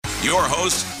Your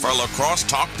host for Lacrosse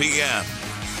Talk PM,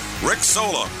 Rick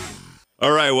Solem.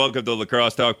 All right, welcome to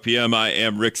Lacrosse Talk PM. I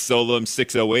am Rick Solem.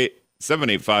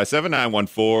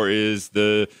 608-785-7914 is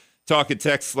the talk and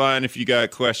text line if you got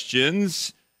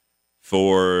questions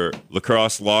for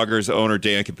Lacrosse Loggers owner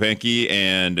Dan Kopenke.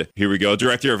 And here we go,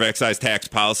 Director of Excise Tax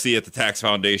Policy at the Tax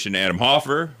Foundation, Adam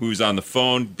Hoffer, who's on the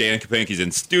phone. Dan Kopenke's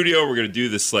in studio. We're going to do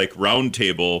this like round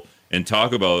table and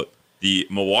talk about the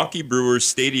Milwaukee Brewers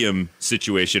stadium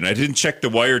situation. I didn't check the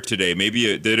wire today.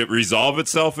 Maybe did it resolve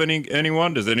itself?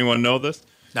 Anyone? Does anyone know this?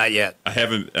 Not yet. I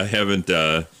haven't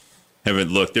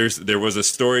looked. There was a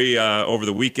story over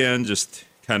the weekend, just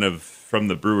kind of from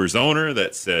the Brewers owner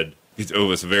that said it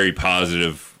was very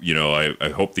positive. You know, I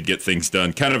hope to get things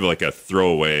done. Kind of like a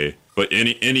throwaway. But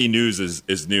any news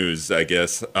is news, I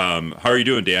guess. How are you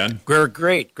doing, Dan? We're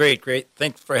great.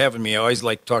 Thanks for having me. I always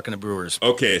like talking to Brewers.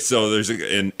 Okay, so there's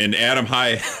and Adam,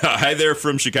 hi there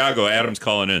from Chicago. Adam's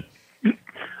calling in.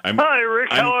 Hi,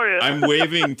 Rick. How are you? I'm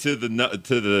waving to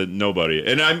the nobody,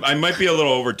 and I might be a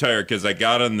little overtired because I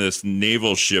got on this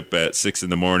naval ship at 6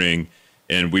 a.m.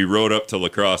 and we rode up to La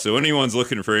Crosse. So anyone's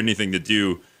looking for anything to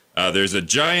do, there's a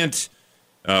giant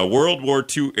World War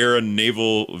II era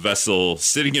naval vessel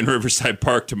sitting in Riverside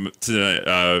Park for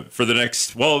the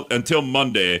next, until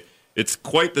Monday. It's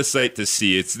quite the sight to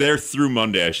see. It's there through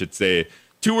Monday, I should say.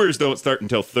 Tours don't start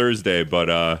until Thursday, but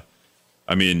I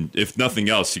mean, if nothing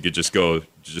else, you could just go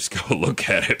look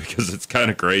at it because it's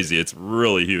kind of crazy. It's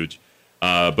really huge.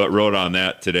 But rode on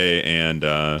that today, and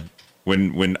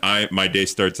when my day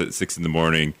starts at 6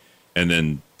 a.m. and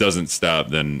then doesn't stop,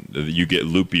 then you get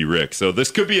loopy Rick. So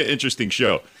this could be an interesting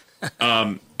show.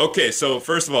 Okay, so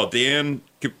first of all, Dan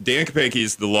Kopenke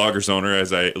is the Loggers owner,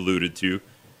 as I alluded to.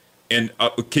 And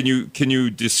can you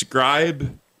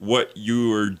describe what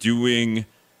you are doing?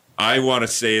 I want to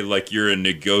say like you're the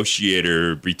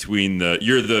negotiator between the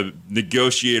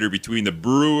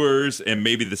Brewers and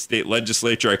maybe the state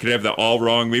legislature. I could have that all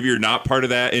wrong. Maybe you're not part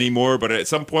of that anymore. But at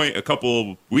some point a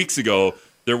couple weeks ago,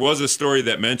 there was a story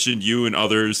that mentioned you and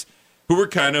others who were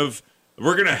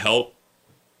we're going to help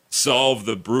solve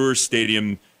the Brewers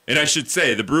Stadium. And I should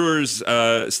say the Brewers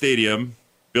Stadium,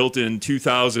 built in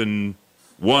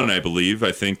 2001, I believe.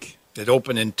 I think it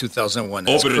opened in 2001.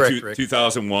 That's correct, Rick.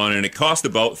 2001, and it cost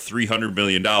about $300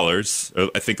 million. I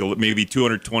think maybe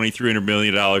 $300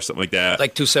 million, something like that.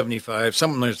 Like 275,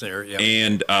 something like there, yeah.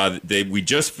 And we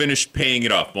just finished paying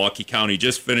it off. Milwaukee County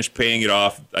just finished paying it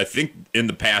off, I think, in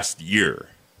the past year.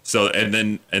 So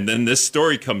and then this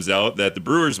story comes out that the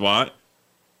Brewers want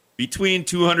between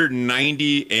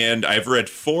 $290 and I've read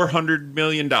 $400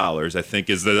 million. I think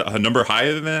is a number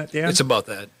higher than that, Dan? It's about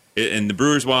that. And the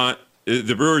Brewers are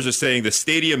saying the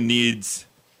stadium needs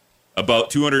about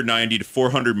 $290 to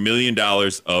 $400 million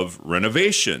of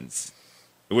renovations,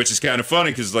 which is kind of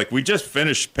funny because like we just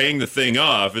finished paying the thing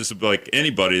off. It's like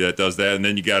anybody that does that, and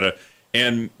then you gotta.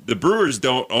 And the Brewers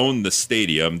don't own the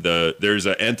stadium. There's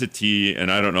an entity, and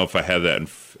I don't know if I have that.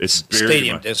 It's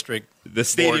Stadium District. The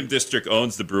Stadium District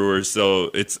owns the Brewers,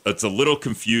 so it's a little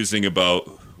confusing about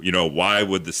why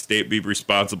would the state be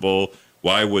responsible.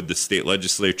 Why would the state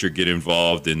legislature get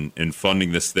involved in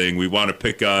funding this thing? We want to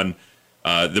pick on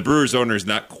the Brewers owner is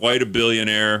not quite a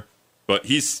billionaire, but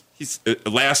he's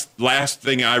last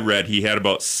thing I read, he had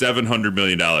about $700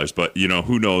 million. But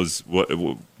who knows what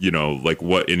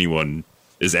anyone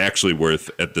is actually worth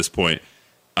at this point.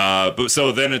 But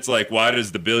so then it's like, why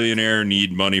does the billionaire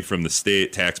need money from the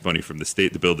state, tax money from the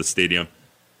state to build the stadium?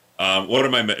 What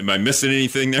am I missing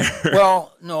anything there?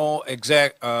 Well, no,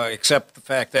 except the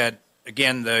fact that.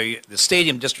 Again, the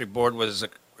Stadium District Board was a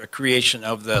creation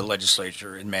of the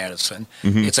legislature in Madison.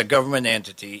 Mm-hmm. It's a government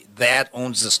entity that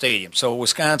owns the stadium. So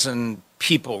Wisconsin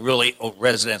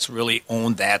residents really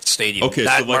own that stadium, okay,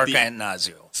 not so like Mark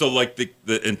Antanasio. So like the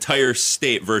entire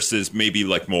state versus maybe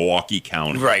like Milwaukee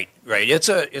County. Right. It's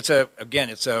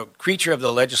a creature of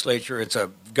the legislature. It's a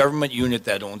government unit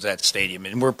that owns that stadium,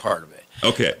 and we're part of it.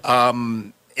 Okay.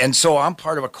 And so I'm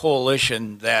part of a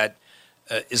coalition that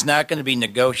is not going to be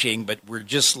negotiating, but we're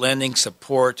just lending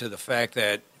support to the fact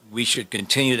that we should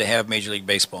continue to have Major League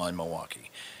Baseball in Milwaukee.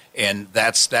 And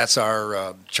that's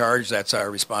our charge, that's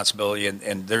our responsibility.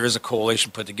 And there is a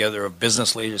coalition put together of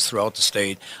business leaders throughout the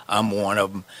state. I'm one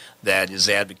of them that is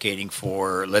advocating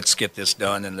for let's get this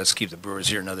done and let's keep the Brewers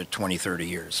here another 20, 30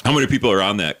 years. How many people are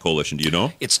on that coalition? Do you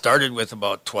know? It started with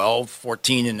about 12,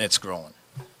 14, and it's growing.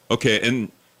 Okay.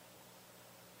 And,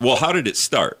 well, how did it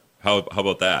start? How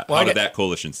about that? How did that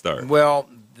coalition start? Well,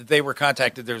 they were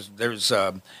contacted. There's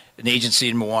an agency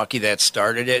in Milwaukee that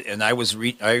started it, and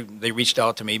they reached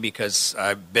out to me because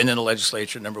I've been in the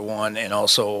legislature, number one, and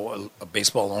also a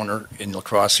baseball owner in La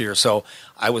Crosse here. So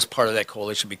I was part of that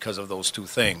coalition because of those two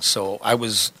things. So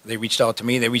they reached out to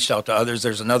me. They reached out to others.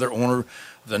 There's another owner of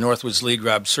the Northwoods League,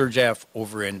 Rob Surjaff,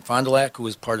 over in Fond du Lac, who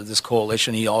is part of this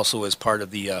coalition. He also is part of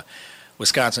the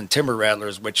Wisconsin Timber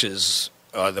Rattlers, which is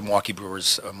the Milwaukee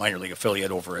Brewers minor league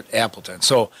affiliate over at Appleton.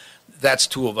 So that's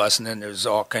two of us, and then there's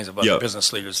all kinds of other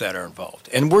business leaders that are involved.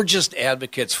 And we're just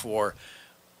advocates for,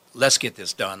 let's get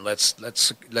this done. Let's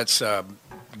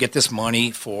get this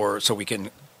money so we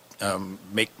can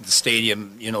make the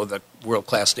stadium, the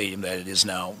world-class stadium that it is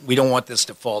now. We don't want this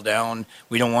to fall down.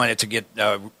 We don't want it to get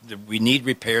we need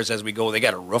repairs as we go. They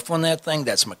got a roof on that thing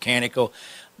that's mechanical.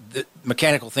 The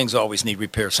mechanical things always need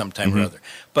repair sometime or other.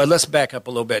 But let's back up a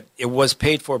little bit. It was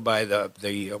paid for by the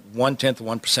 0.1% of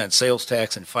 1% sales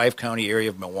tax in 5-county area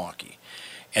of Milwaukee.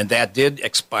 And that did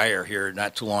expire here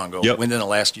not too long ago, within the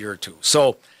last year or two.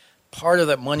 So part of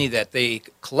the money that they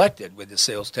collected with the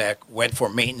sales tax went for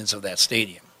maintenance of that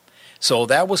stadium. So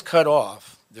that was cut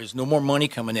off. There's no more money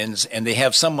coming in, and they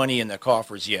have some money in their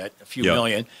coffers yet, a few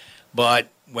million. But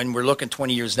when we're looking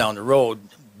 20 years down the road,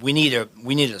 we need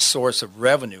a source of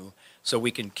revenue so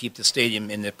we can keep the stadium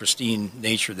in the pristine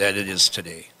nature that it is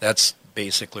today. That's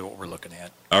basically what we're looking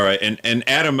at. All right, and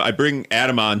Adam, I bring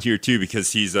Adam on here too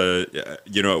because he's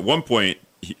at one point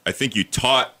I think you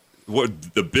taught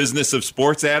the business of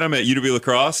sports, Adam, at UW La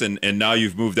Crosse, and now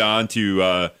you've moved on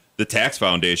to the Tax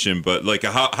Foundation. But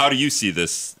how do you see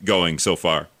this going so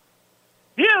far?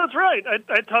 Yeah, that's right.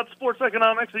 I taught sports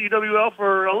economics at UWL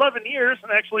for 11 years,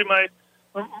 and actually my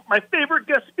favorite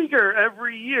guest speaker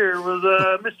every year was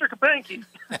Mr. Kapanke,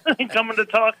 coming to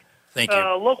talk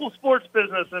local sports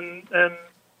business and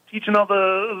teaching all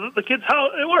the kids how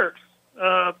it works.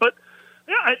 But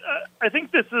yeah, I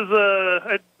think this is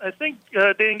I think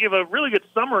Dan gave a really good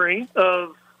summary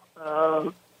of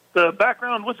the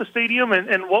background with the stadium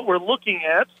and what we're looking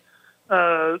at.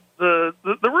 The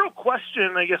real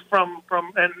question, I guess, from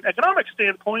an economic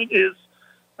standpoint is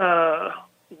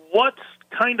what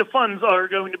kind of funds are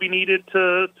going to be needed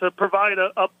to provide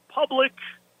a public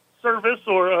service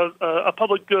or a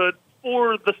public good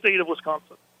for the state of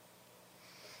Wisconsin.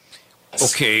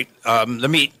 Okay, let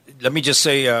me just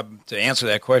say to answer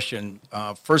that question.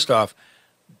 First off,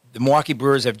 the Milwaukee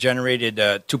Brewers have generated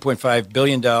a $2.5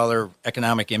 billion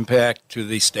economic impact to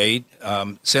the state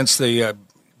since the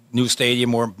new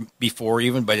stadium, or before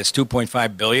even. But it's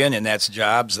 $2.5 billion, and that's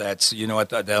jobs. That's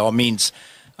that all means.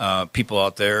 People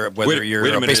out there, whether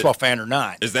you're a baseball fan or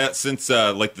not. Is that since the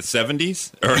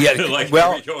 70s? Or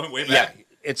going way back? Yeah,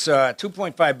 it's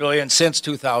 $2.5 billion since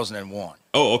 2001.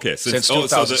 Oh, okay. Since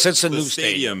 2000, since the new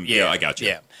stadium. Yeah, I got you.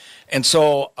 Yeah, and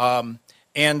so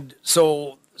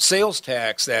sales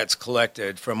tax that's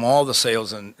collected from all the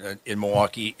sales in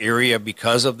Milwaukee area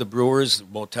because of the Brewers,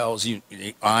 motels,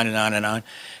 on and on and on.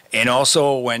 And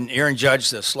also, when Aaron Judge,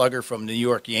 the slugger from New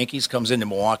York Yankees, comes into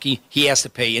Milwaukee, he has to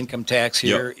pay income tax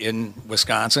here in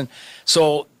Wisconsin.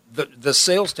 So the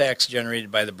sales tax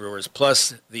generated by the Brewers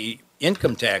plus the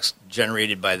income tax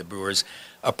generated by the Brewers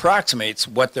approximates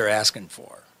what they're asking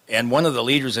for. And one of the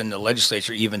leaders in the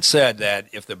legislature even said that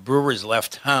if the Brewers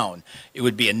left town, it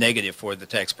would be a negative for the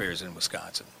taxpayers in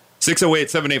Wisconsin.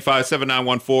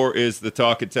 608-785-7914 is the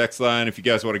talk and text line. If you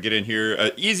guys want to get in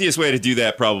here, easiest way to do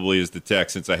that probably is the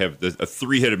text, since I have a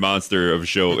three-headed monster of a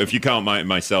show. If you count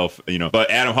myself, But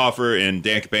Adam Hoffer and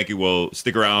Dan Kapanke will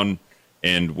stick around,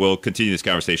 and we'll continue this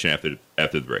conversation after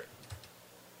the break.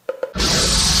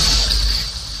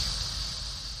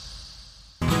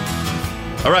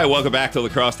 All right, welcome back to La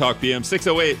Crosse Talk PM.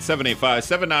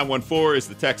 608-785-7914 is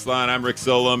the text line. I'm Rick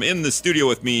Solom. In the studio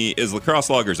with me is La Crosse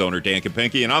Loggers owner Dan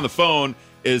Kapanke, and on the phone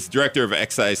is Director of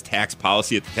Excise Tax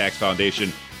Policy at the Tax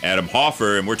Foundation, Adam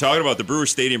Hoffer. And we're talking about the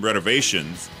Brewers Stadium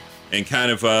renovations and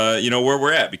kind of where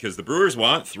we're at, because the Brewers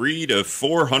want $300 to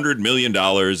 $400 million.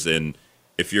 And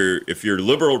if you're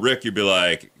liberal, Rick, you'd be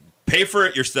like, pay for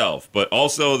it yourself. But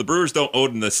also, the Brewers don't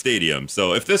own the stadium.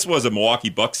 So if this was a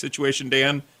Milwaukee Bucks situation,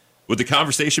 Dan, would the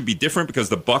conversation be different because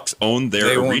the Bucks own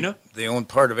their arena? They own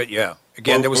part of it, yeah.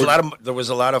 Again, there was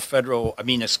a lot of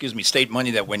state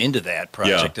money that went into that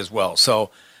project as well.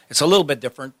 So it's a little bit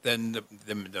different than the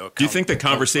Do you think the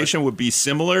conversation would be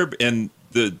similar, and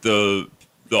the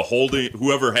holding,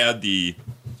 whoever had the,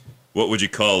 what would you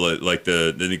call it, like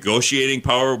the negotiating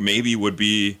power, maybe would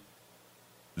be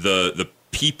the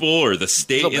people or the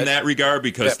state in that regard,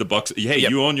 because the Bucks,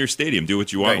 you own your stadium, do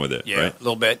what you want with it, yeah, right? A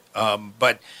little bit,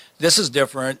 but this is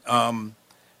different.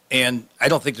 And I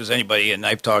don't think there's anybody, and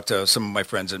I've talked to some of my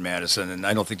friends in Madison, and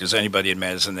I don't think there's anybody in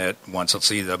Madison that wants to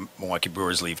see the Milwaukee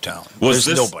Brewers leave town. There's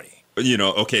nobody.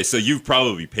 Okay, so you've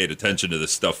probably paid attention to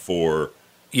this stuff for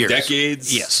Years.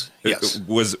 decades? Yes.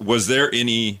 Was there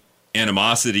any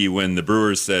animosity when the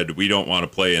Brewers said, we don't want to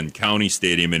play in County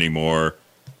Stadium anymore,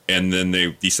 and then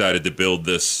they decided to build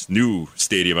this new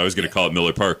stadium? I was going to call it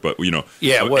Miller Park, but, it was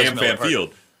AmFam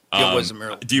Field. It was a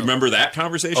miracle. Do you remember that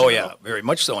conversation? Oh, yeah, very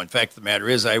much so. In fact, the matter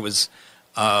is, I was,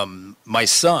 my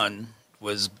son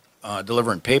was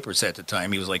delivering papers at the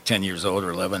time. He was like 10 years old or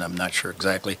 11, I'm not sure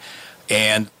exactly.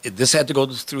 And this had to go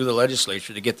through the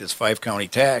legislature to get this 5-county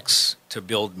tax to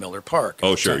build Miller Park.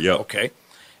 Oh, sure, yeah. Okay.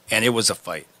 And it was a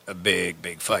fight, a big,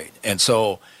 big fight. And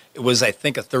so it was, I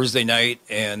think, a Thursday night,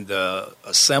 and the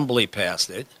assembly passed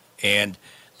it. And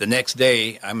the next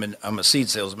day, I'm a seed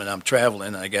salesman. I'm traveling,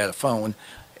 and I got a phone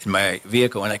in my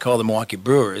vehicle, and I called the Milwaukee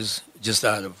Brewers just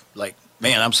out of like,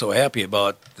 man, I'm so happy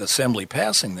about the assembly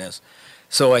passing this.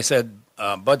 So I said,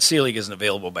 Bud Selig isn't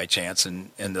available by chance, and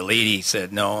the lady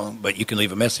said, no, but you can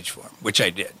leave a message for him, which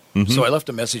I did. Mm-hmm. So I left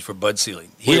a message for Bud Selig.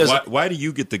 Why do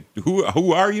you get the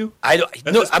who are you?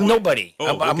 I'm nobody.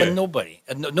 Oh, I'm a nobody.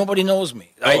 Nobody knows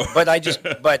me.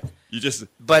 Is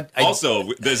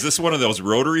this one of those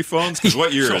rotary phones? Because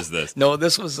what year is this? No,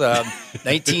 this was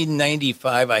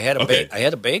 1995. I had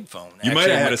a bag phone. You might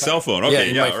have had a cell phone.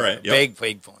 Okay, all right. Bag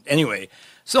phone. Anyway,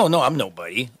 so no, I'm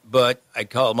nobody. But I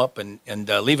call him up and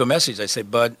leave a message. I say,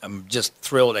 Bud, I'm just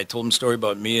thrilled. I told him a story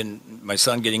about me and my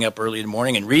son getting up early in the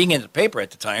morning and reading in the paper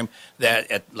at the time that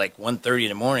at like 1:30 in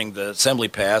the morning, the assembly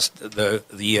passed the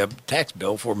tax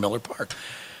bill for Miller Park.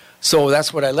 So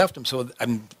that's what I left him. So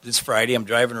this Friday, I'm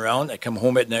driving around. I come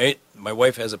home at night. My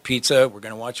wife has a pizza. We're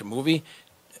going to watch a movie.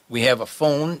 We have a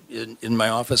phone in my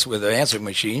office with an answering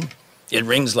machine. It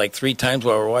rings like 3 times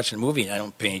while we're watching the movie, and I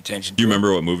don't pay any attention to it. Do you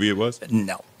remember what movie it was?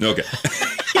 No. Okay.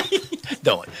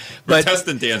 Don't. We're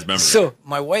testing Dan's memory. So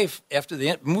my wife, after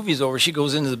the movie's over, she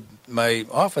goes into my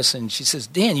office, and she says,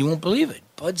 Dan, you won't believe it.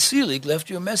 Bud Selig left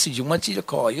you a message. He wants you to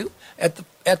call you at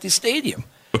the stadium.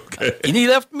 Okay. And he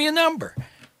left me a number.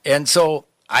 And so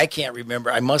I can't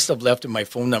remember. I must have left him my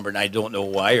phone number, and I don't know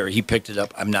why, or he picked it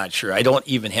up. I'm not sure. I don't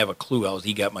even have a clue how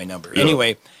he got my number. Yeah.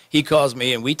 Anyway, he calls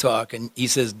me, and we talk, and he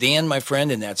says, Dan, my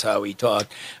friend, and that's how he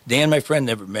talked. Dan, my friend,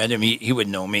 never met him. He would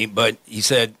know me, but he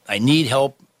said, I need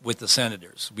help with the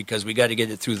Senators because we got to get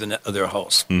it through their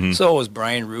House. Mm-hmm. So it was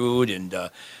Brian Rood and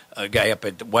a guy up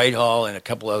at Whitehall and a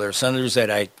couple other senators that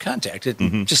I contacted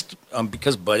just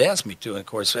because Bud asked me to. And, of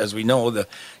course, as we know, the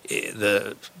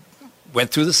went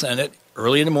through the Senate.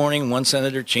 Early in the morning, one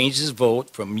senator changed his vote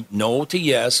from no to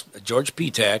yes, George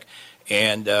Petak,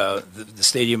 and the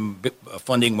stadium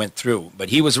funding went through. But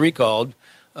he was recalled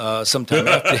sometime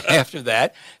after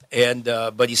that. And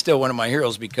but he's still one of my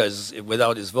heroes because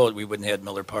without his vote, we wouldn't have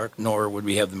Miller Park, nor would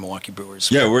we have the Milwaukee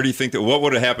Brewers. Yeah, where do you think that? What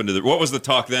would have happened to what was the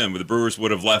talk then? The Brewers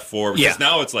would have left for? Because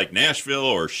now it's like Nashville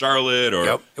or Charlotte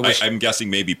or I'm guessing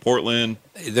maybe Portland.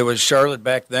 There was Charlotte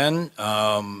back then.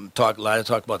 A lot of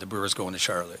talk about the Brewers going to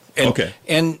Charlotte. And,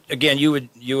 And again,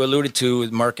 you alluded to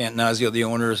Mark Antanasio, the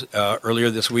owner, earlier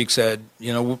this week said, we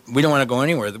don't want to go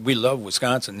anywhere. We love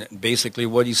Wisconsin. Basically,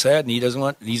 what he said,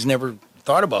 and he's never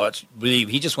thought about it.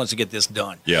 He just wants to get this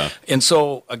done. Yeah. And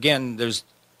so again,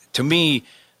 to me,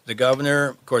 the governor,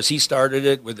 of course, he started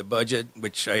it with the budget,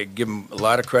 which I give him a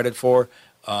lot of credit for.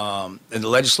 And the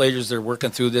legislators, they're working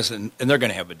through this, and they're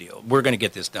going to have a deal. We're going to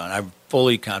get this done. I'm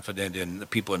fully confident in the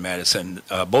people in Madison.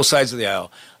 Both sides of the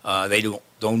aisle, they do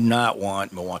not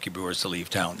want Milwaukee Brewers to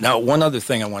leave town. Now, one other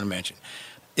thing I want to mention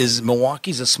is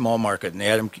Milwaukee's a small market, and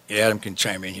Adam can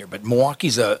chime in here, but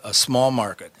Milwaukee's a small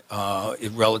market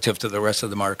relative to the rest of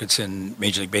the markets in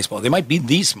Major League Baseball. They might be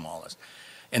the smallest.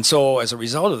 And so as a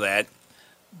result of that,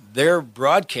 their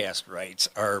broadcast rights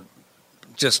are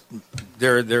just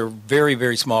they're very,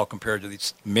 very small compared to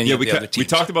many of the other teams. We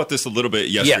talked about this a little bit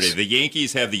yesterday. Yes. The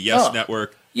Yankees have the Yes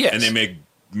Network, and they make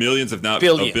millions, if not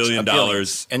 $1 billion.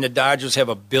 And the Dodgers have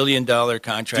 $1 billion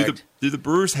contract. Do the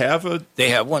Brewers have a? They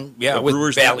have one, with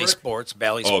Brewers Bally network?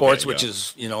 Sports, which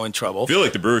is in trouble. I feel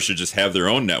like the Brewers should just have their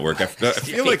own network. I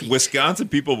feel like Wisconsin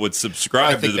people would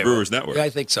subscribe to the Brewers network. Yeah, I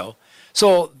think so.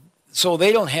 So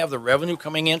they don't have the revenue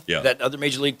coming in that other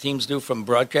major league teams do from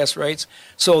broadcast rights.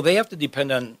 So they have to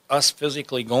depend on us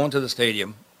physically going to the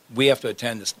stadium. We have to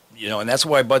attend this, and that's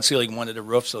why Bud Selig wanted a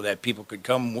roof so that people could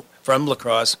come from La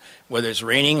Crosse, whether it's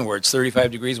raining or where it's 35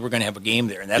 degrees, we're going to have a game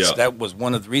there. And that was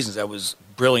one of the reasons that was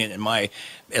brilliant in my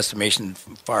estimation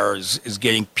as far as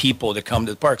getting people to come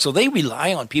to the park. So they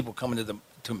rely on people coming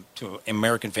to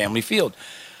American Family Field.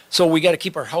 So we got to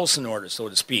keep our house in order, so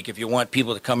to speak. If you want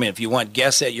people to come in, if you want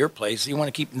guests at your place, you want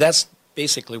to keep. That's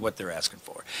basically what they're asking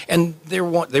for. And the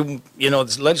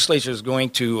legislature is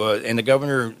going to, and the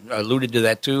governor alluded to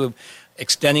that too,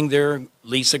 extending their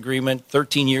lease agreement.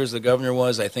 13 years the governor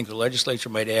was. I think the legislature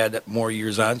might add more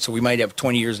years on, so we might have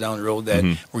 20 years down the road that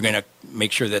we're going to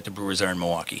make sure that the Brewers are in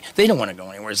Milwaukee. They don't want to go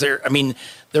anywhere.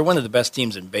 They're one of the best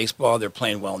teams in baseball. They're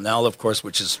playing well now, of course,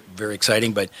 which is very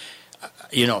exciting, but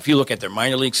if you look at their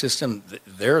minor league system,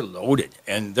 they're loaded,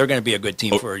 and they're going to be a good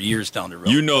team for years down the road.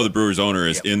 The Brewers owner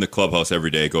is in the clubhouse every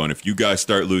day going, if you guys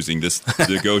start losing, this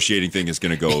negotiating thing is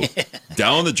going to go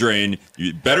down the drain.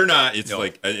 You better not. It's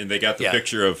and they got the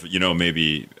picture of,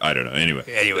 maybe, I don't know. Anyway,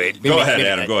 go ahead,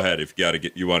 Adam. Go ahead if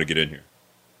you want to get in here.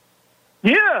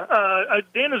 Yeah,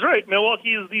 Dan is right.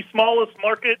 Milwaukee is the smallest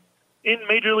market in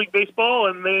Major League Baseball,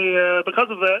 and they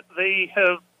because of that, they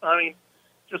have,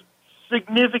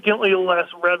 significantly less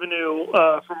revenue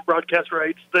from broadcast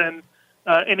rights than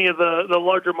any of the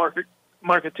larger market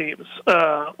teams.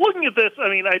 Looking at this,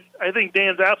 I think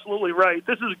Dan's absolutely right.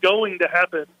 This is going to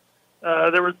happen.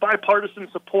 There was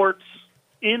bipartisan support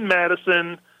in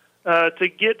Madison to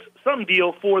get some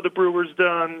deal for the Brewers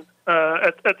done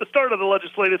at the start of the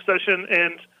legislative session,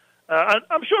 and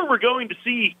I'm sure we're going to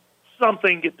see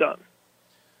something get done.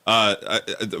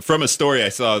 From a story I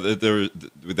saw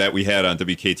that we had on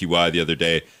WKTY the other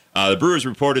day, the Brewers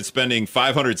reported spending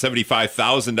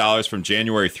 $575,000 from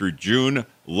January through June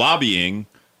lobbying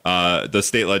the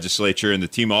state legislature, and the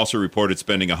team also reported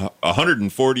spending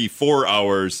 144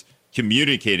 hours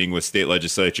communicating with state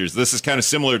legislatures. This is kind of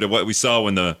similar to what we saw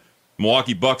when the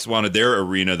Milwaukee Bucks wanted their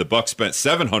arena. The Bucks spent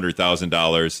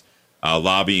 $700,000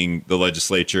 lobbying the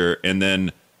legislature, and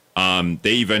then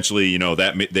they eventually,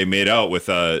 they made out with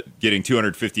getting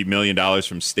 $250 million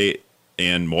from state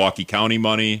and Milwaukee County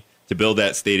money to build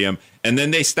that stadium, and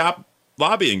then they stopped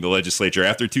lobbying the legislature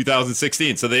after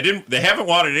 2016. So they haven't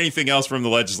wanted anything else from the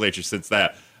legislature since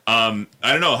that. I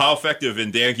don't know how effective,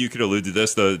 and Dan, you could allude to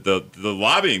this. The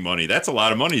lobbying money, that's a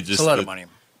lot of money. It's a lot of money.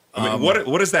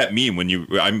 What does that mean when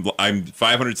I'm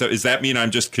 500? Does that mean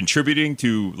I'm just contributing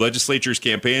to legislatures'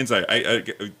 campaigns?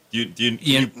 Can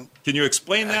you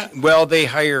explain that? Well, they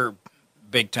hire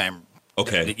big time.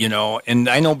 Okay. And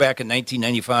I know back in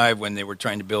 1995 when they were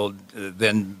trying to build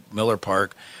then Miller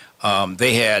Park,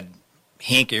 they had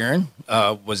Hank Aaron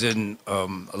was in a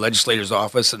legislator's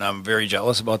office, and I'm very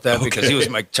jealous about that because he was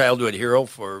my childhood hero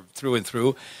for through and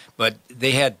through. But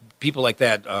they had people like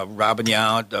that, Robin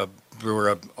Yount,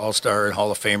 Brewer All-Star and Hall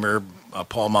of Famer,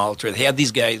 Paul Molitor. They had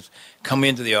these guys come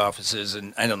into the offices,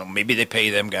 and I don't know, maybe they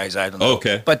pay them guys, I don't know.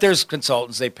 Okay. But there's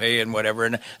consultants they pay and whatever,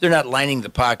 and they're not lining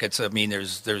the pockets.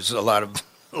 There's a lot of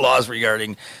laws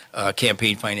regarding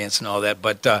campaign finance and all that,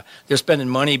 but they're spending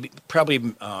money,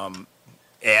 probably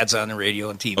ads on the radio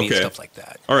and TV and stuff like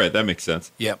that. All right, that makes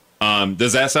sense. Yep.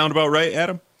 Does that sound about right,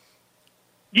 Adam?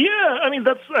 Yeah, I think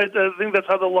that's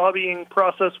how the lobbying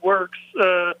process works.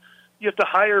 You have to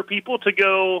hire people to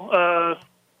go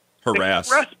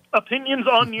harass opinions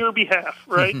on your behalf,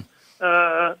 right?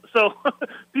 So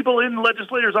people in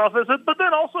legislators' offices, but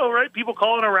then also, right, people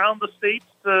calling around the states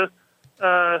to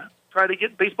try to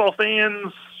get baseball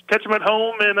fans, catch them at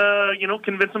home, and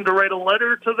convince them to write a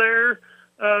letter to their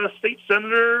state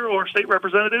senator or state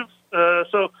representative.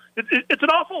 So it's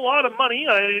an awful lot of money.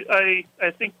 I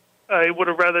think I would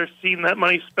have rather seen that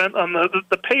money spent on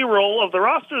the payroll of the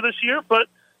roster this year, but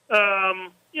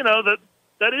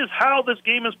that is how this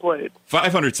game is played.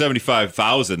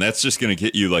 $575,000. That's just going to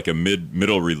get you like a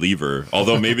middle reliever.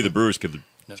 Although maybe the Brewers could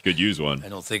use one. I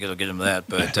don't think it'll get them that,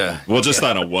 but well, just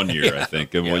on a 1 year, I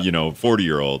think. And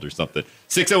 40-year-old or something.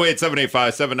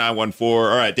 608-785-7914.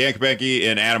 All right, Dan Kopenke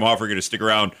and Adam Hoffer are going to stick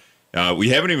around. We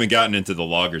haven't even gotten into the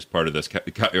loggers part of this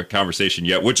conversation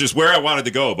yet, which is where I wanted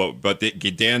to go. But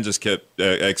Dan just kept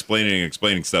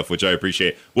explaining stuff, which I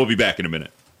appreciate. We'll be back in a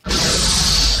minute.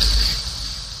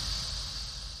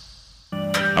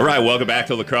 All right, welcome back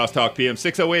to Lacrosse Talk PM.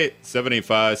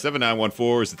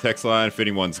 608-785-7914 is the text line. If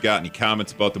anyone's got any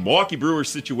comments about the Milwaukee Brewers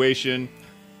situation,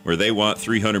 where they want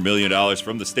 $300 million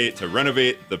from the state to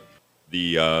renovate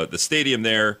the stadium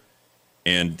there.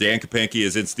 And Dan Kopenke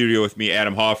is in studio with me,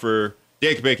 Adam Hoffer.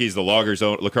 Dan Kopenke is the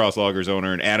Lacrosse Loggers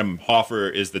owner, and Adam Hoffer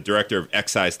is the director of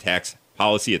excise tax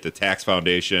policy at the Tax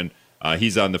Foundation.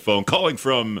 He's on the phone calling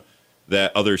from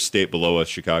that other state below us,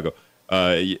 Chicago.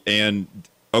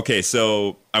 Okay,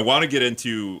 so I want to get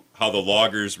into how the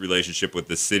Loggers' relationship with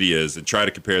the city is and try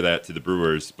to compare that to the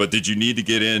Brewers. But did you need to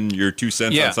get in your 2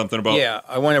 cents on something about? Yeah,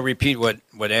 I want to repeat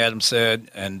what Adam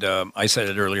said, and I said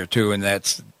it earlier too, and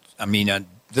that's,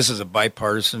 this is a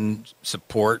bipartisan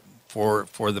support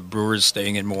for the Brewers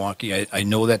staying in Milwaukee. I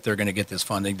know that they're going to get this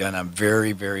funding done. I'm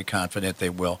very, very confident they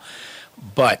will.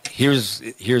 But here's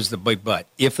the big but.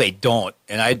 If they don't,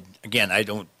 and I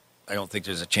don't think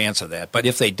there's a chance of that. But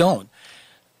if they don't,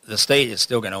 the state is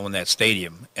still going to own that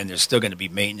stadium, and there's still going to be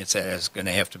maintenance that is going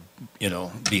to have to,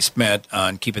 be spent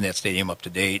on keeping that stadium up to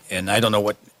date. And I don't know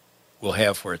what we'll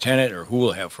have for a tenant or who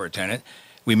will have for a tenant.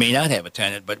 We may not have a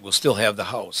tenant, but we'll still have the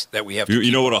house that we have to keep.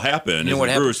 You know what will happen is the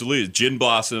Brewers will leave. Gin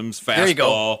Blossoms,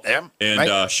 Fastball,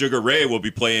 and Sugar Ray will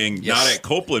be playing not at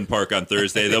Copeland Park on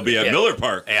Thursday. They'll be at Miller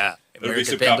Park. Yeah. There'll be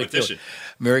some competition.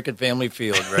 American Family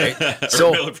Field, right?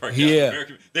 Miller Park,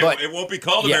 it won't be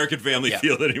called American Family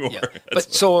Field anymore. Yeah.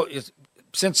 But so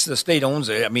since the state owns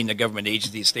it, I mean the government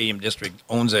agency, Stadium District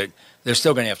owns it, they're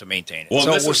still going to have to maintain it.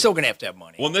 Well, so we're still going to have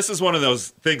money. Well, and this is one of those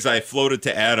things I floated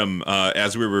to Adam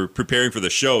as we were preparing for the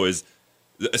show is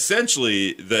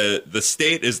essentially the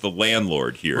state is the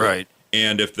landlord here. Right.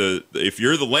 And if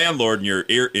you're the landlord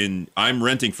and I'm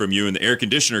renting from you and the air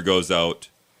conditioner goes out,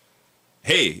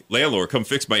 hey, landlord, come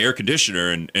fix my air conditioner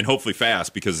and hopefully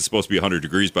fast because it's supposed to be 100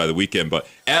 degrees by the weekend. But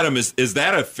Adam, is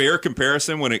that a fair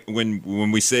comparison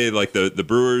when we say like the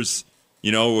Brewers,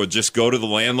 will just go to the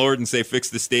landlord and say fix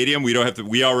the stadium? We don't have to.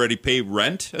 We already pay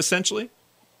rent essentially.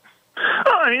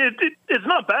 I mean, it's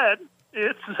not bad.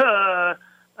 It's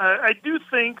I do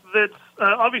think that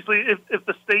obviously if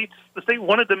the state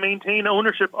wanted to maintain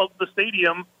ownership of the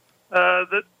stadium,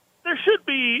 that there should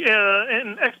be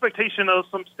an expectation of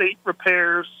some state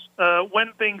repairs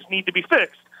when things need to be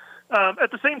fixed.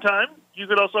 At the same time, you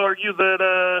could also argue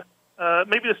that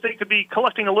maybe the state could be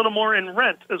collecting a little more in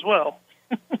rent as well.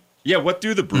 Yeah, what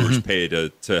do the Brewers pay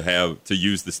to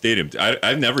use the stadium?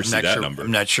 I've never seen that number.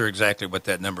 I'm not sure exactly what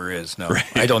that number is. No, right.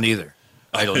 I don't either.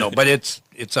 I don't know, but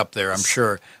it's up there, I'm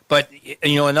sure. But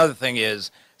another thing is,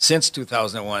 since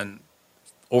 2001,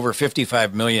 over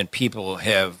 55 million people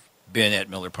have been at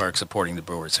Miller Park supporting the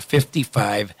Brewers.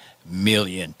 55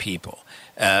 million people.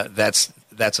 That's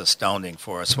astounding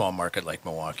for a small market like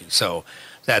Milwaukee. So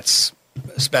that's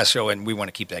special, and we want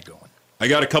to keep that going. I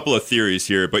got a couple of theories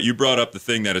here, but you brought up the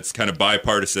thing that it's kind of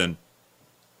bipartisan.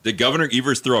 Did Governor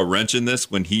Evers throw a wrench in this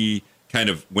when he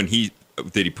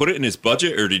did he put it in his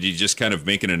budget, or did he just kind of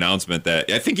make an announcement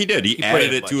that I think he did? He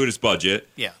added it to his budget.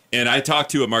 Yeah. And I talked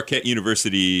to a Marquette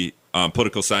University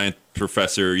political science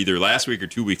professor either last week or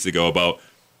 2 weeks ago about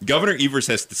Governor Evers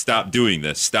has to stop doing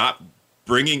this, stop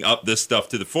bringing up this stuff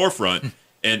to the forefront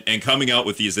and coming out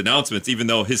with these announcements, even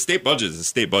though his state budget is a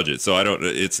state budget. So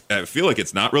I feel like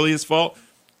it's not really his fault,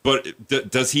 but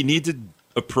does he need to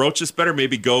approach this better?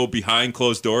 Maybe go behind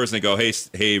closed doors and go,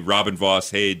 hey, Robin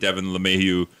Voss, hey, Devin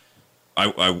LeMahieu,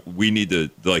 we need to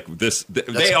like this.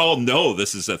 They all know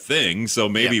this is a thing, so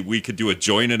maybe we could do a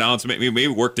joint announcement. Maybe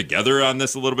work together on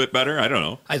this a little bit better. I don't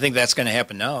know. I think that's going to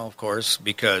happen now, of course,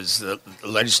 because the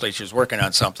legislature is working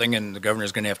on something, and the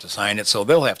governor's going to have to sign it. So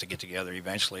they'll have to get together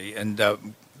eventually, and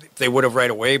they would have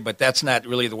right away. But that's not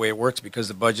really the way it works because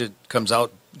the budget comes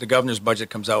out. The governor's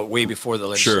budget comes out way before the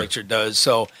legislature does.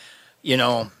 So,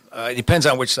 it depends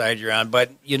on which side you're on.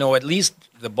 But at least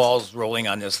the ball's rolling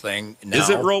on this thing now. Is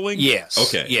it rolling? Yes.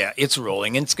 Okay. Yeah, it's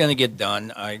rolling, and it's going to get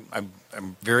done.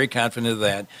 I'm very confident of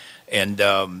that. And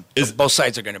both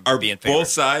sides are going to be in favor. Both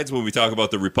sides, when we talk about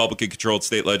the Republican-controlled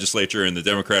state legislature and the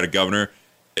Democratic governor,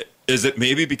 is it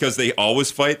maybe because they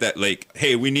always fight that, like,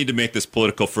 hey, we need to make this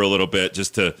political for a little bit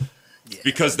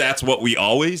because that's what we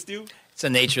always do? It's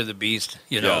the nature of the beast,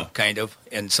 kind of.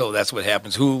 And so that's what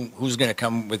happens. Who's going to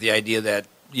come with the idea that,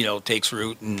 takes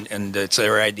root and it's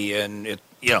their idea, and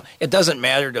it doesn't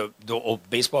matter to the old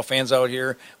baseball fans out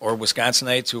here or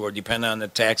Wisconsinites who are dependent on the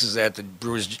taxes that the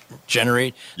Brewers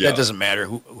generate. Yeah. That doesn't matter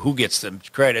who gets the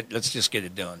credit. Let's just get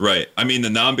it done. Right. I mean, the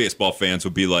non-baseball fans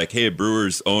would be like, hey, a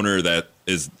Brewers owner that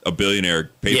is a billionaire,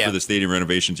 pay for the stadium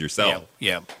renovations yourself.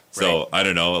 Yeah. So right. I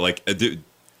don't know. Like,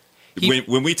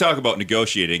 when we talk about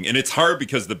negotiating, and it's hard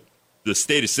because the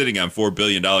state is sitting on $4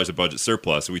 billion of budget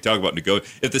surplus. So we talk about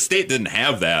if the state didn't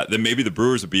have that, then maybe the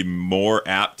Brewers would be more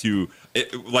apt to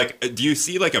do you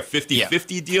see like a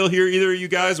 50-50 deal here, either of you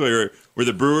guys, where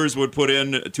the Brewers would put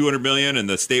in $200 million and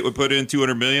the state would put in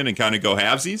 $200 million and kind of go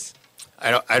halvesies?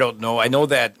 I don't know. I know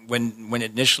that when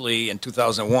initially in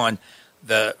 2001,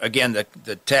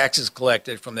 the taxes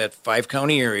collected from that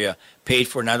 5-county area paid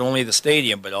for not only the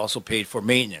stadium but also paid for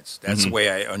maintenance. That's the way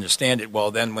I understand it.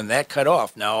 Well, then when that cut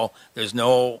off, now there's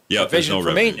no provision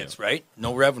for maintenance, right?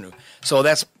 No revenue. So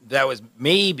that was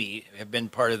maybe have been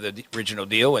part of the original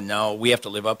deal, and now we have to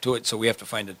live up to it. So we have to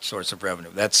find a source of revenue.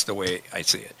 That's the way I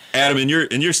see it. Adam, in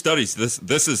your studies,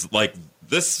 this is like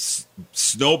this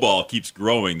snowball keeps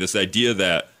growing. This idea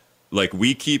that like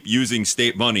we keep using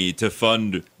state money to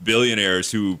fund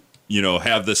billionaires who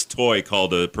have this toy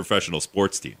called a professional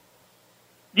sports team.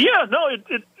 Yeah, no,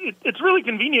 it's really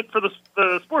convenient for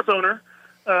the sports owner.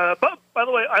 But by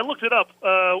the way, I looked it up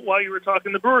while you were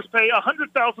talking. The Brewers pay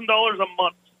 $100,000 a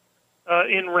month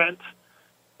in rent.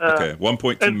 Okay,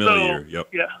 $1.2 million a year.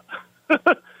 Yep. Yeah.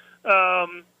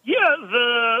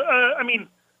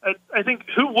 I think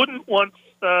who wouldn't want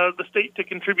the state to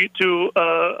contribute to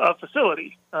a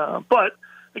facility? But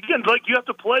again, like, you have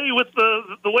to play with the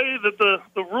way that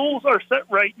the rules are set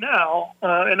right now,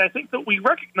 and I think that we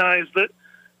recognize that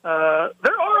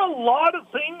there are a lot of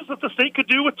things that the state could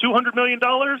do with $200 million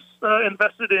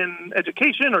invested in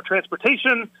education or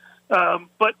transportation,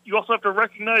 but you also have to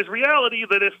recognize reality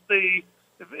that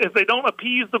if they don't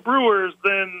appease the Brewers,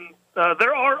 then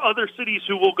there are other cities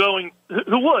who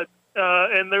would,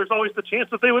 and there's always the chance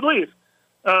that they would leave.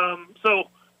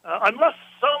 Unless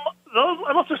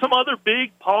there's some other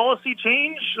big policy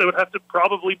change, that would have to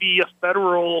probably be a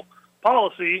federal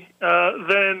policy,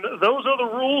 then those are the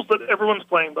rules that everyone's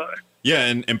playing by. Yeah,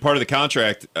 and part of the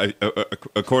contract,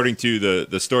 according to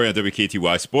the story on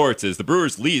WKTY Sports, is the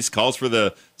Brewers' lease calls for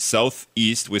the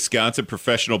Southeast Wisconsin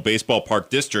Professional Baseball Park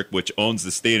District, which owns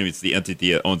the stadium. It's the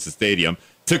entity that owns the stadium,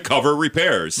 to cover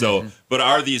repairs. So, but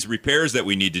are these repairs that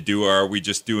we need to do, or are we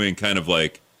just doing kind of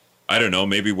like, I don't know,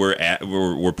 maybe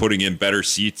we're putting in better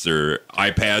seats or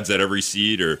iPads at every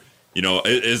seat, or, you know,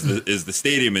 is the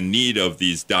stadium in need of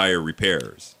these dire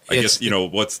repairs? I guess, you know,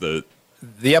 what's the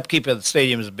upkeep of the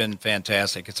stadium has been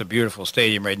fantastic. It's a beautiful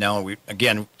stadium right now. We,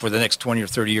 again, for the next 20 or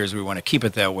 30 years, we want to keep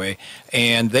it that way.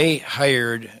 And they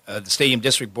hired, the Stadium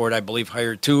District Board, I believe,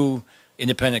 hired 2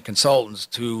 independent consultants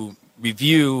to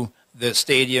review the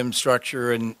stadium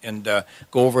structure and go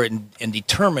over it and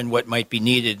determine what might be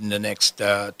needed in the next 2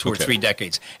 or 3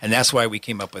 decades. And that's why we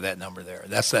came up with that number there.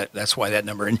 That's why that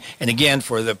number. And again,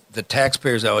 for the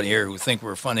taxpayers out here who think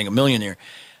we're funding a millionaire,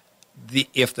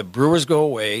 if the Brewers go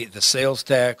away, the sales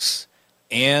tax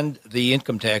and the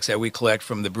income tax that we collect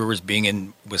from the Brewers being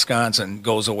in Wisconsin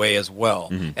goes away as well,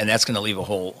 and that's going to leave a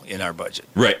hole in our budget.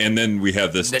 Right, and then we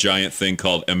have this giant thing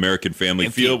called American Family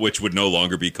Field, which would no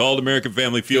longer be called American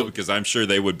Family Field because I'm sure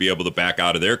they would be able to back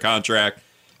out of their contract.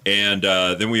 And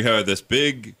then we have this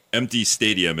big empty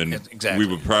stadium, and we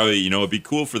would probably, you know, it'd be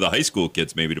cool for the high school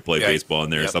kids maybe to play baseball in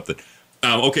there or something.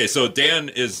 Okay, so Dan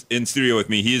is in studio with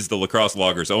me. He's the La Crosse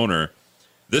Loggers owner.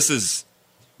 This is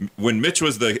when Mitch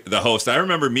was the host. I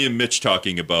remember me and Mitch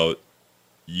talking about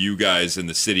you guys in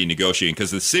the city negotiating,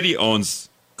 because the city owns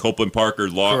Copeland Park or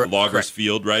Loggers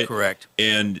Field, right? Correct.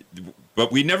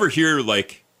 But we never hear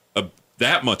like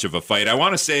that much of a fight. I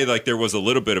want to say like there was a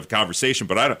little bit of conversation,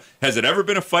 but has it ever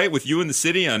been a fight with you in the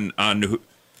city on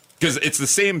because it's the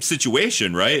same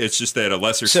situation, right? It's just at a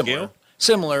lesser scale.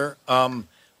 Similar.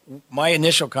 My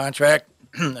initial contract,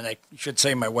 and I should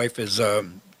say my wife is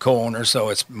co-owner, so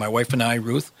it's my wife and I,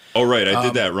 Ruth. Oh, right. I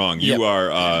did that wrong. You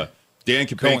are Dan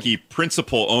Kapanke,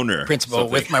 principal owner. Principal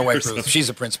with my wife, Ruth. She's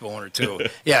a principal owner, too.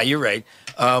 Yeah, you're right.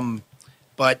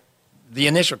 But the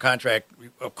initial contract,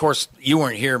 of course, you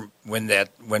weren't here when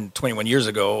 21 years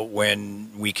ago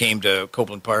when we came to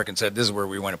Copeland Park and said this is where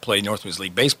we want to play Northwoods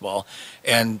League baseball.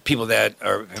 And people that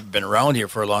have been around here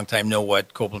for a long time know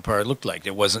what Copeland Park looked like.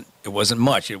 It wasn't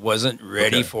much. It wasn't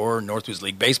ready for Northwoods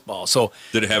League baseball. So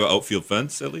did it have an outfield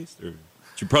fence at least? Or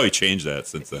you probably changed that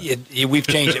since then. We've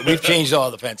changed it. We've changed all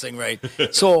the fencing, right?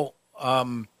 So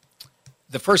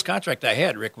the first contract I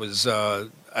had, Rick, was I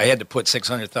had to put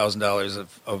 $600,000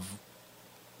 of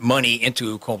money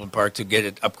into Copeland Park to get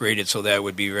it upgraded so that it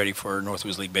would be ready for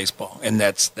Northwoods League baseball, and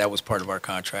that was part of our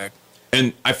contract.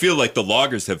 And I feel like the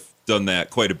Loggers have done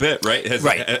that quite a bit, right?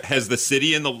 Has the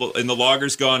city and the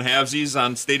Loggers gone halvesies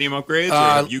on stadium upgrades? Or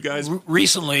have you guys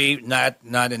recently? Not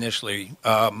initially.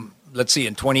 Let's see.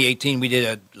 In 2018, we did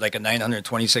a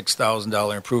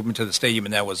 $926,000 improvement to the stadium,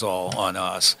 and that was all on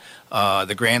us.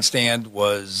 The grandstand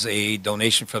was a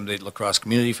donation from the La Crosse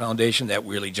Community Foundation that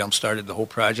really jump-started the whole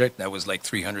project. That was like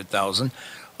 $300,000.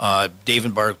 Dave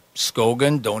and Barb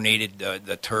Scogan donated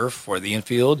the turf for the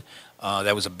infield.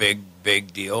 That was a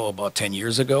big deal about 10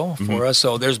 years ago for us.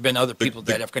 So there's been other people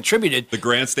that have contributed. The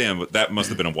grandstand, that must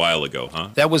have been a while ago,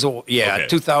 huh? That was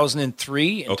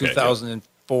 2003 and 2004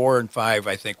 and 2005,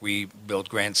 I think we built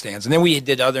grandstands. And then we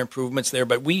did other improvements there,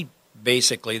 but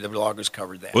basically the Loggers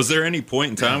covered that. Was there any point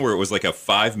in time where it was like a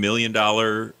 $5 million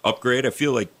upgrade? I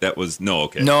feel like that was No,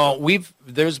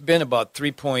 there's been about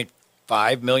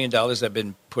 $3.5 million that have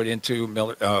been put into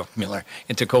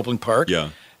into Copeland Park.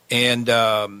 Yeah.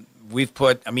 And we've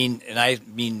put,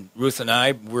 Ruth and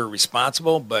I, we're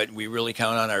responsible, but we really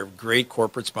count on our great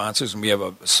corporate sponsors, and we have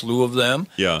a slew of them.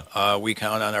 Yeah. We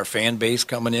count on our fan base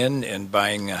coming in and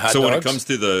buying hot dogs. So when it comes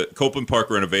to the Copeland Park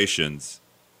renovations,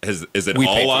 is it We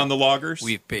all paid for on it. the loggers?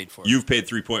 We've paid for it. You've paid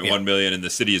 $3.1 million, and the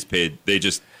city has paid. They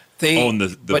just own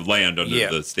the land under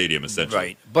the stadium, essentially.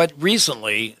 Right. But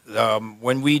recently,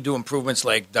 when we do improvements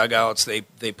like dugouts,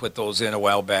 they put those in a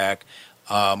while back.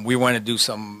 We want to do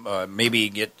some, maybe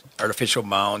get artificial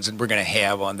mounds, and we're going to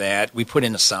have on that. We put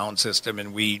in a sound system,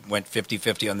 and we went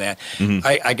 50-50 on that. Mm-hmm.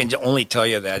 I can only tell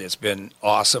you that it's been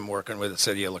awesome working with the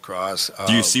city of La Crosse.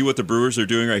 Do you see what the Brewers are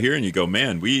doing right here, and you go,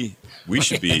 man, we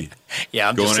should be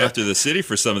going after the city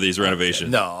for some of these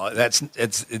renovations? No, this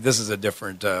is a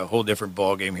different, whole different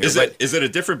ball game here. Is it a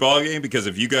different ball game? Because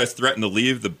if you guys threaten to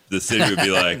leave, the city would be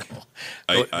like,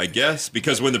 I guess.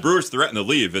 Because when the Brewers threaten to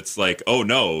leave, it's like, oh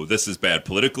no, this is bad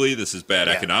politically, this is bad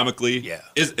economically. Yeah.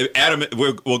 Adam,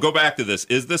 we'll go back to this.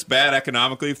 Is this bad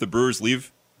economically if the Brewers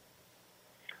leave?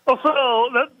 Well, so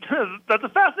that's a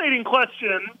fascinating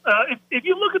question. If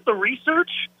you look at the research,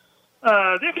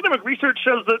 the academic research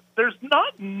shows that there's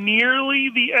not nearly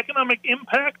the economic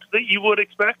impact that you would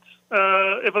expect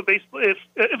if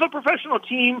a professional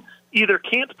team either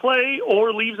can't play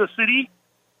or leaves a city.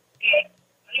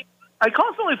 I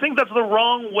constantly think that's the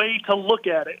wrong way to look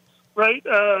at it. Right?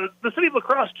 The city of La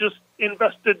Crosse just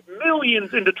invested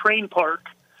millions into Train Park.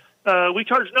 We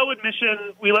charge no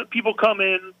admission. We let people come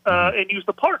in and use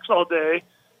the parks all day.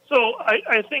 So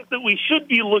I think that we should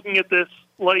be looking at this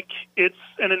like it's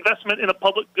an investment in a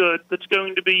public good that's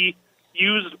going to be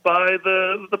used by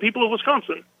the people of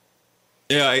Wisconsin.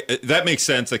 Yeah, that makes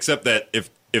sense, except that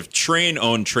if Train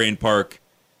owned Train Park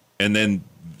and then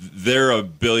they're a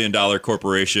 $1 billion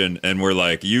corporation, and we're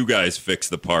like, you guys fix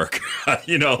the park.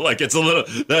 It's a little.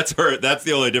 That's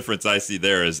the only difference I see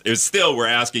there. Is still we're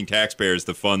asking taxpayers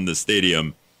to fund the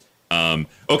stadium.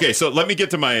 Okay, so let me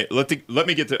get to my. Let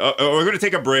me get to. We're going to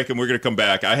take a break, and we're going to come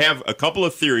back. I have a couple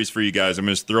of theories for you guys. I'm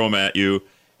going to throw them at you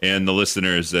and the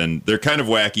listeners, and they're kind of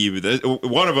wacky.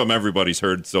 One of them everybody's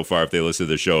heard so far if they listen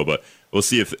to the show, but we'll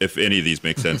see if any of these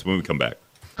make sense when we come back.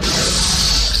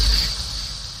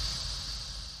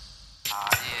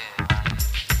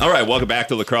 All right, welcome back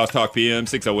to La Crosse Talk PM.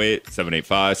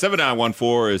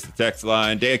 608-785-7914 is the text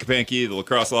line. Dan Kapanke, the La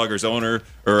Crosse Loggers owner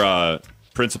or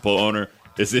principal owner,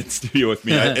 is in studio with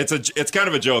me. It's kind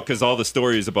of a joke because all the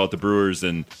stories about the Brewers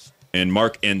and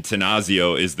Mark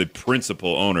Antanasio is the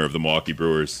principal owner of the Milwaukee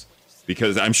Brewers.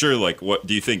 Because I'm sure, what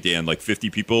do you think, Dan? 50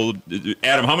 people?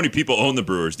 Adam, how many people own the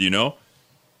Brewers? Do you know?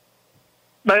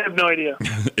 I have no idea.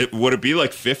 Would it be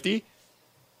 50?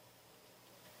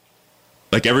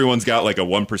 Everyone's got a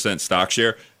 1% stock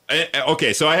share.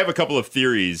 Okay, so I have a couple of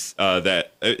theories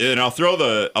that, and I'll throw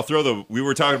the. We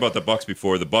were talking about the Bucks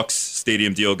before. The Bucks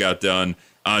stadium deal got done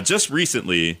just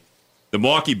recently. The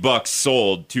Milwaukee Bucks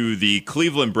sold to the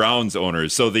Cleveland Browns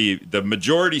owners. So the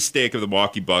majority stake of the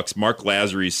Milwaukee Bucks, Mark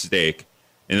Lazzary's stake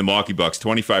in the Milwaukee Bucks,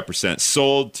 25%,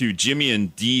 sold to Jimmy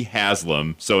and Dee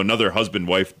Haslam. So another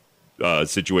husband-wife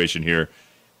situation here.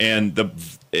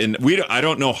 I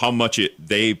don't know how much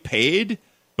they paid,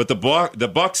 but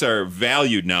the Bucks are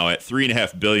valued now at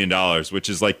 $3.5 billion, which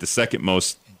is the second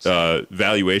most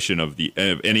valuation of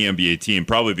any NBA team,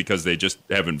 probably because they just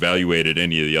haven't valuated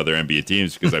any of the other NBA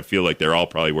teams, because I feel like they're all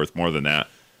probably worth more than that,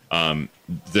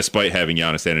 despite having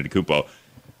Giannis Antetokounmpo.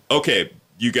 Okay,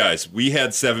 you guys, we had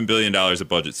 $7 billion of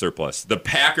budget surplus. The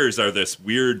Packers are this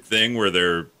weird thing where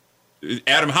they're...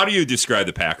 Adam, how do you describe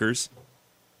the Packers?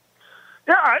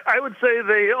 Yeah, I would say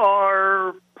they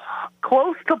are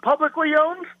close to publicly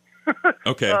owned.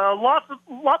 Okay.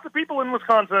 Lots of people in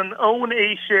Wisconsin own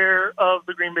a share of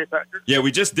the Green Bay Packers. Yeah, we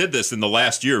just did this in the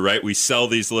last year, right? We sell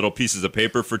these little pieces of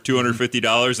paper for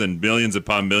 $250, and millions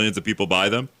upon millions of people buy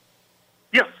them.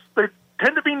 Yes, they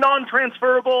tend to be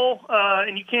non-transferable,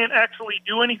 and you can't actually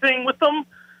do anything with them,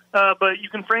 but you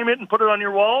can frame it and put it on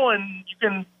your wall, and you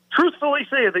can truthfully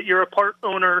say that you're a part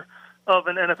owner of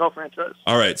an NFL franchise.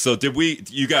 All right, so did we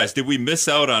miss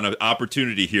out on an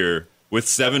opportunity here with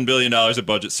 $7 billion of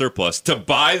budget surplus to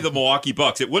buy the Milwaukee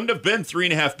Bucks? It wouldn't have been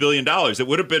 $3.5 billion. It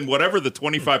would have been whatever the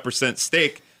 25%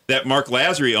 stake that Mark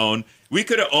Lazary owned. We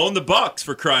could have owned the Bucks,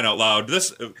 for crying out loud.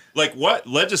 This, what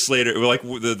legislator,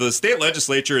 the state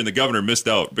legislature and the governor missed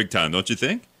out big time, don't you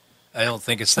think? I don't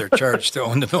think it's their charge to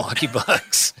own the Milwaukee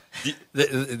Bucks. No.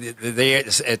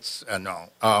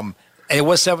 It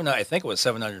was I think it was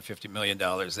 $750 million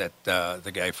that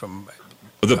the guy from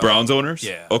the Browns owners.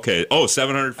 Yeah. Okay. Oh,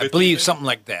 $750. I believe something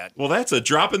like that. Well, that's a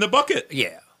drop in the bucket.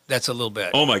 Yeah, that's a little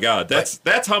bit. Oh my God,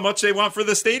 that's how much they want for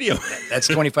the stadium. That's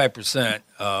 25%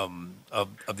 of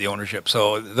the ownership.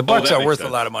 So the Bucks are worth a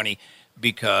lot of money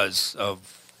because of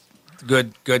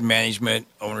good management,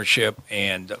 ownership,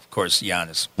 and of course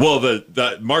Giannis. Well,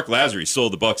 the Mark Lazary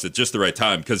sold the Bucks at just the right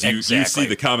time because you see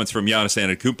the comments from Giannis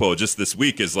Antetokounmpo just this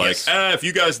week is like, if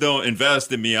you guys don't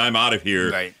invest in me, I'm out of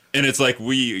here. Right. And it's like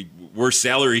we're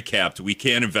salary capped. We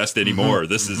can't invest anymore.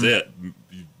 This is it.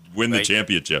 Win the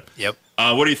championship. Yep.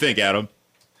 What do you think, Adam?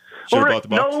 Well, Rick,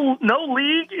 no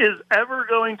league is ever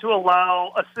going to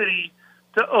allow a city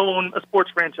to own a sports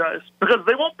franchise because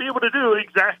they won't be able to do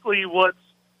exactly what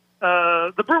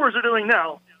the Brewers are doing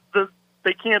now.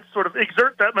 They can't sort of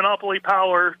exert that monopoly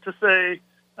power to say,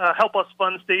 help us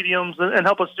fund stadiums and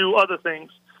help us do other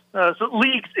things. So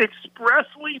leagues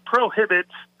expressly prohibit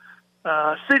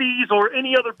cities or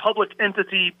any other public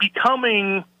entity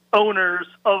becoming owners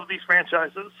of these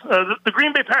franchises. The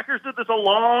Green Bay Packers did this a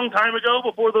long time ago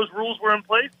before those rules were in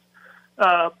place,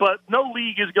 but no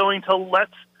league is going to let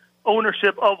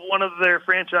ownership of one of their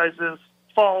franchises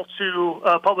fall to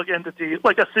a public entity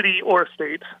like a city or a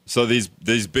state. So these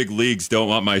big leagues don't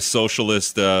want my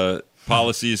socialist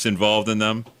policies involved in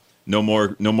them? No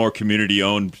more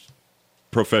community-owned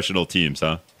professional teams,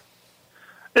 huh?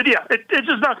 It's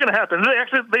just not going to happen.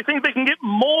 They think they can get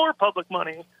more public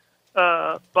money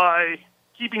by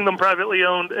keeping them privately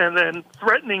owned and then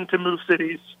threatening to move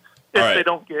cities if they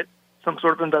don't get some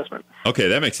sort of investment. Okay,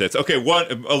 that makes sense. Okay,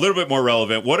 a little bit more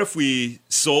relevant. What if we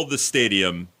sold the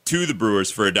stadium to the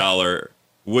Brewers for $1?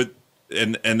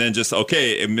 And then just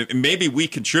maybe we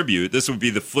contribute. This would be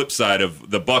the flip side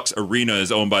of the Bucks arena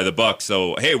is owned by the Bucks.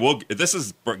 So hey, this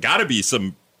has got to be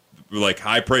some like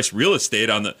high priced real estate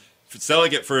on the.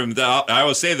 Selling it from I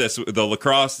always say this: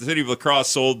 the city of La Crosse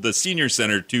sold the senior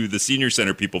center to the senior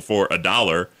center people for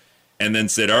 $1, and then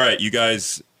said, "All right, you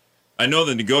guys, I know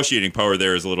the negotiating power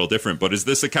there is a little different, but is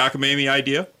this a cockamamie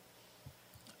idea?"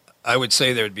 I would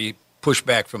say there would be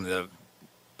pushback from the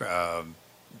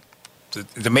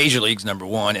major leagues, number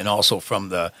one, and also from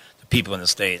the people in the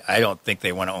state. I don't think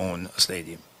they want to own a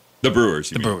stadium. The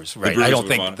Brewers, Brewers, right? I don't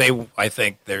think they. I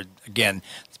think they're again.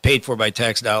 Paid for by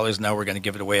tax dollars. Now we're going to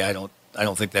give it away. I don't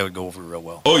think that would go over real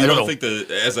well. Oh, you don't think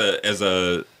as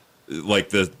a like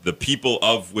the people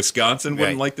of Wisconsin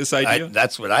wouldn't like this idea?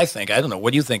 That's what I think. I don't know.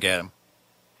 What do you think, Adam?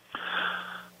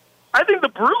 I think the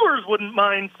Brewers wouldn't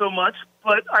mind so much,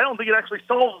 but I don't think it actually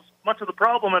solves much of the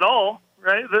problem at all.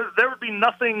 Right? There would be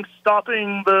nothing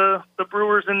stopping the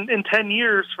Brewers in 10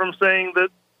 years from saying that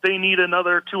they need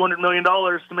another $200 million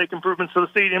to make improvements to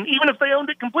the stadium, even if they owned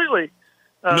it completely.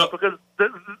 Because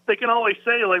they can always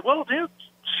say, like, well, dude,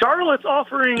 Charlotte's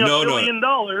offering $1 billion.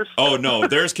 Oh, no,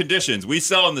 there's conditions. We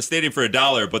sell them the stadium for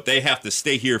 $1, but they have to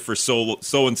stay here for so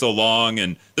and so long,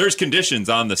 and there's conditions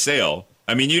on the sale.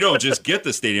 I mean, you don't just get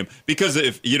the stadium because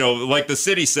if like the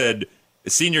city said,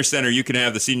 senior center, you can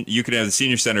have the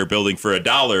senior center building for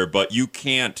 $1, but you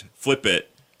can't flip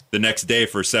it the next day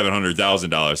for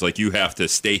 $700,000. Like you have to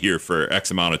stay here for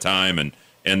X amount of time,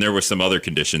 and there were some other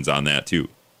conditions on that too.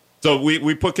 So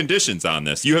we put conditions on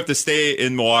this. You have to stay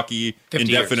in Milwaukee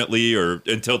indefinitely or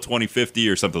until 2050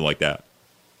 or something like that.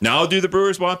 Now, do the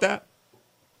Brewers want that?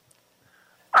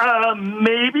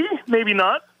 Maybe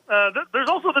not. There's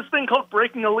also this thing called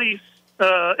breaking a lease.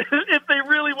 If they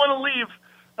really want to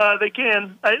leave, they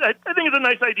can. I think it's a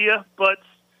nice idea, but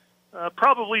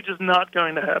probably just not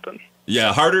going to happen.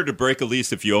 Yeah, harder to break a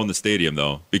lease if you own the stadium,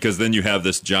 though, because then you have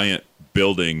this giant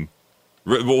building.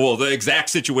 Well, the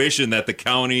exact situation that the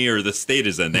county or the state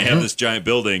is in. They have this giant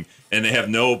building, and they have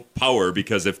no power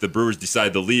because if the Brewers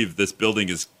decide to leave, this building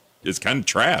is kind of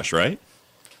trash, right?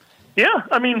 Yeah,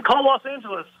 I mean, call Los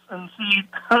Angeles and see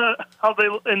how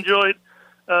they enjoyed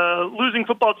losing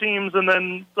football teams and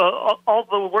then all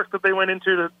the work that they went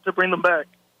into to bring them back.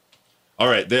 All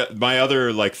right, my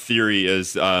other theory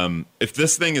is if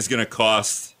this thing is going to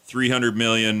cost $300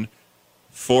 million,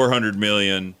 $400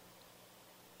 million.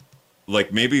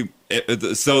 Maybe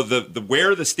so the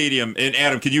where the stadium, and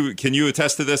Adam, can you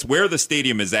attest to this? Where the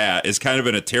stadium is at is kind of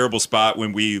in a terrible spot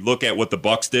when we look at what the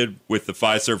Bucks did with the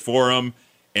Fiserv Forum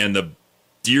and the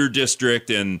Deer District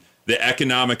and the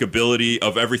economic ability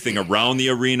of everything around the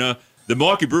arena. The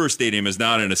Milwaukee Brewers Stadium is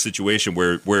not in a situation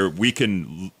where we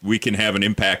can have an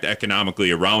impact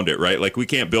economically around it, right? Like we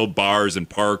can't build bars and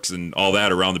parks and all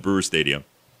that around the Brewers Stadium.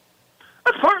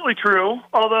 That's partly true,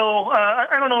 although I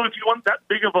don't know if you want that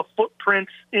big of a footprint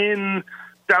in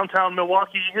downtown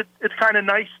Milwaukee. It's kind of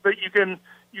nice that you can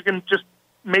just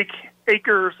make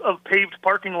acres of paved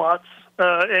parking lots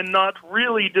and not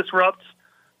really disrupt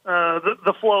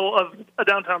the flow of a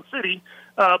downtown city.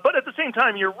 But at the same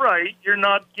time, you're right. You're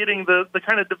not getting the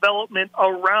kind of development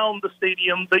around the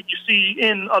stadium that you see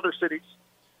in other cities.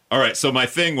 All right, so my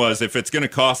thing was if it's going to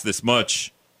cost this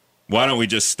much, why don't we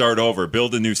just start over,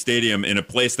 build a new stadium in a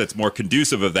place that's more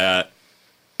conducive of that,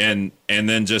 and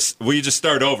then we just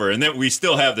start over, and then we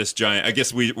still have this giant. I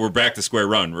guess we're back to square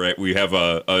one, right? We have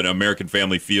an American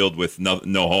Family Field with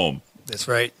no home. That's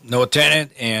right. No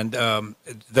tenant, and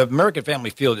the American Family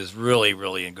Field is really,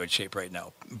 really in good shape right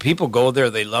now. People go there;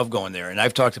 they love going there. And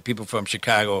I've talked to people from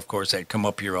Chicago, of course, that come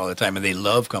up here all the time, and they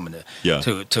love coming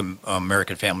to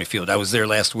American Family Field. I was there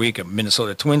last week, a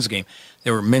Minnesota Twins game.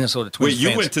 There were Minnesota Twins fans.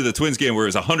 Wait, you went to the Twins game where it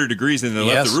was 100 degrees and they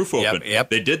left the roof open. Yep.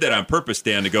 They did that on purpose,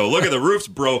 Dan, to go, look at the roof's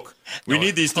broke. We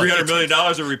need these $300 million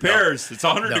of repairs. It's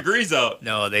 100 degrees out.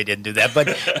 No, they didn't do that.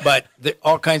 But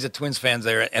all kinds of Twins fans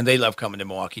there, and they love coming to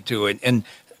Milwaukee too. And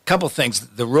a couple things.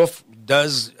 The roof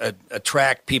does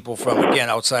attract people from, again,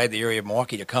 outside the area of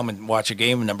Milwaukee to come and watch a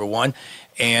game, number one.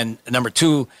 And number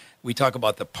two, we talk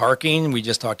about the parking. We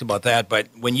just talked about that. But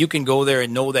when you can go there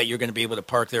and know that you're going to be able to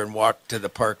park there and walk to the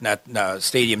park,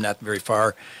 stadium, not very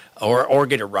far, or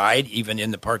get a ride even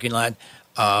in the parking lot,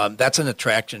 that's an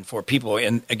attraction for people.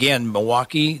 And again, the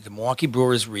Milwaukee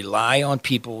Brewers rely on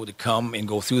people to come and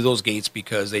go through those gates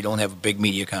because they don't have a big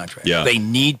media contract. Yeah. They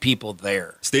need people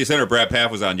there. State Senator Brad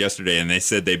Paff was on yesterday, and they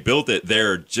said they built it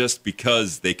there just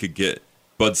because they could get.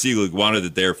 Bud Selig wanted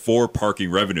it there for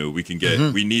parking revenue. We can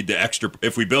get. We need the extra.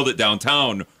 If we build it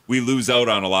downtown, we lose out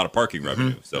on a lot of parking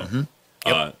revenue. So,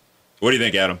 what do you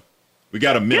think, Adam? We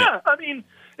got a minute. Yeah, I mean,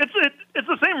 it's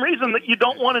the same reason that you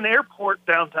don't want an airport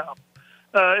downtown.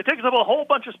 It takes up a whole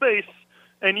bunch of space,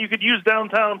 and you could use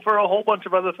downtown for a whole bunch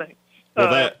of other things.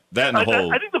 Well, that and the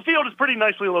whole. I think the field is pretty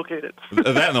nicely located. That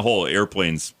and the whole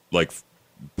airplanes like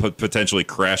potentially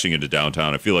crashing into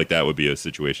downtown. I feel like that would be a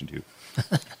situation too.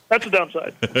 That's a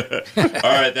downside.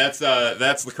 All right, that's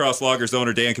La Crosse Loggers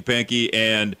owner Dan Kapanke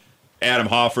and Adam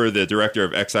Hoffer, the director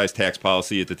of excise tax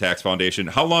policy at the Tax Foundation.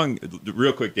 How long,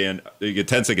 real quick, Dan, you get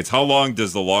 10 seconds. How long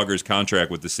does the Loggers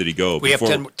contract with the city go? We have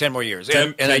 10 more years.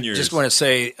 10 I years. just want to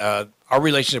say our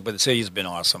relationship with the city has been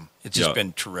awesome. It's just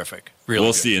been terrific. Really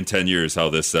we'll good. see in 10 years how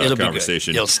this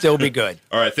conversation. It'll still be good.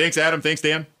 All right, thanks, Adam. Thanks,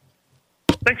 Dan.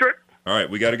 Thanks, Rick. All right,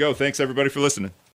 we got to go. Thanks, everybody, for listening.